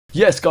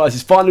Yes guys,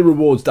 it's finally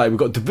rewards day. We've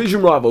got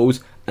division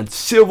rivals and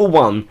silver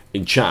 1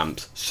 in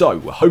champs. So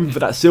we're hoping for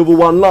that silver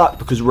 1 luck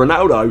because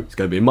Ronaldo is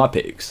going to be in my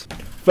picks.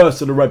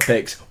 First of the red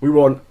picks, we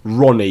want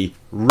Ronnie.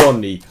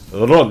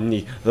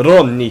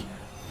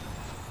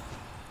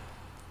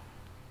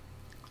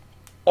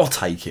 I'll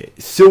take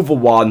it. Silver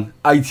 1,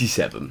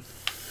 87.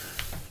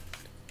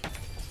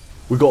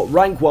 We got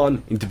rank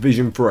 1 in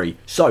division 3.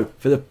 So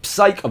for the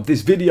sake of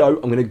this video,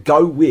 I'm going to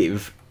go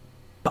with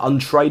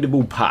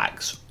untradeable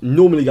packs.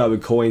 Normally go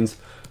with coins.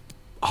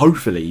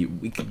 Hopefully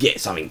we could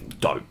get something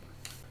dope.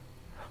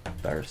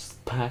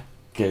 First pack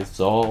is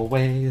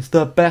always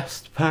the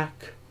best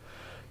pack.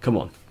 Come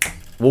on,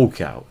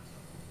 walk out.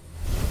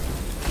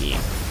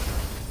 Yeah.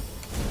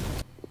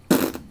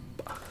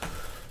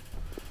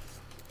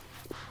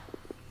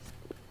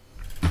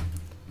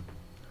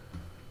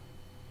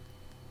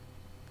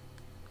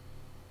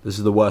 This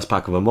is the worst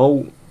pack of them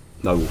all.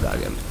 No walk out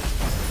again.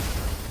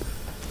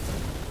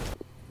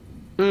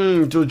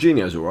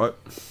 Jorginho's alright.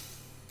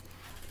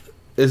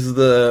 This is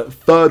the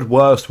third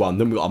worst one.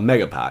 Then we got our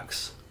mega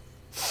packs.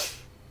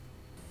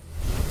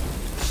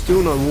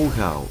 Still no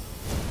walkout.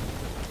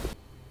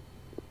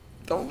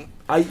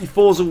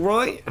 84's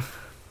alright.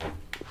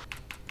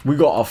 We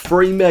got our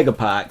 3 mega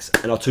packs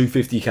and our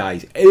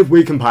 250Ks. If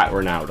we can pack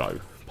Ronaldo,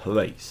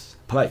 please,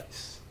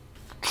 please.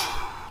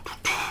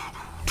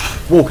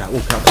 Walk out, come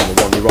on,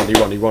 Ronnie.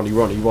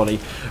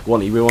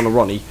 We want a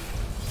Ronnie.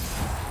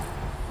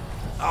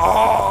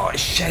 Oh,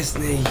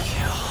 Szczesny.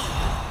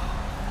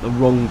 The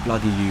wrong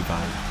bloody Juve.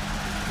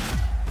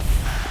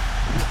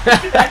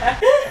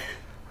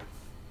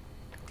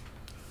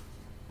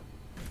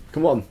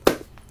 Come on.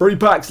 3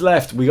 packs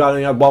left. We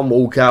only have 1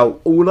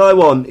 walkout. All I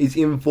want is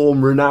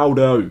inform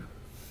Ronaldo.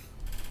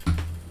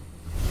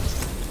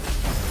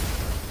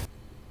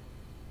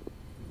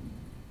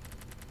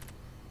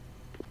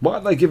 Why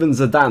have they given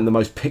Zidane the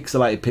most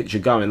pixelated picture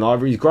going?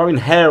 Either he's growing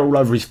hair all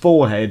over his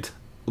forehead,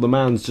 or the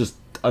man's just,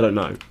 I don't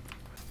know.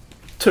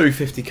 2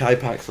 50k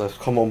packs left.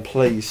 Come on,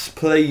 please.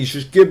 Please,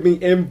 just give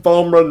me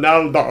inform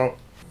Ronaldo.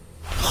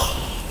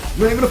 I'm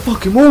not even gonna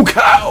fucking walk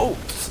out.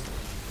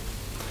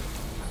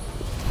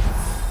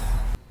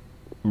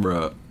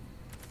 Bruh.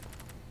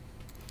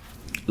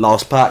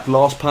 Last pack.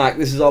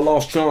 This is our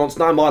last chance.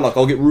 No, my luck.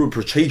 I'll get Rui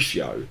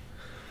Patricio.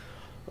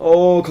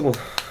 Oh, come on.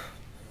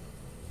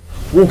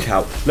 Walk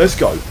out. Let's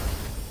go.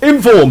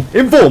 Inform.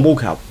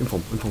 Walk out.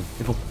 Inform.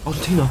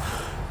 Argentina.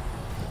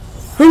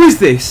 Who is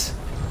this?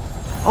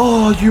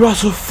 Oh, you are a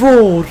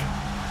fraud.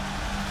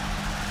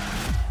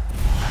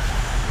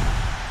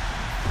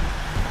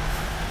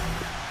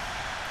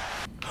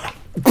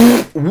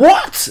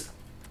 What?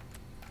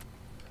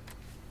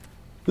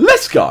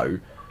 Let's go.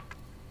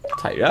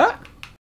 Take that.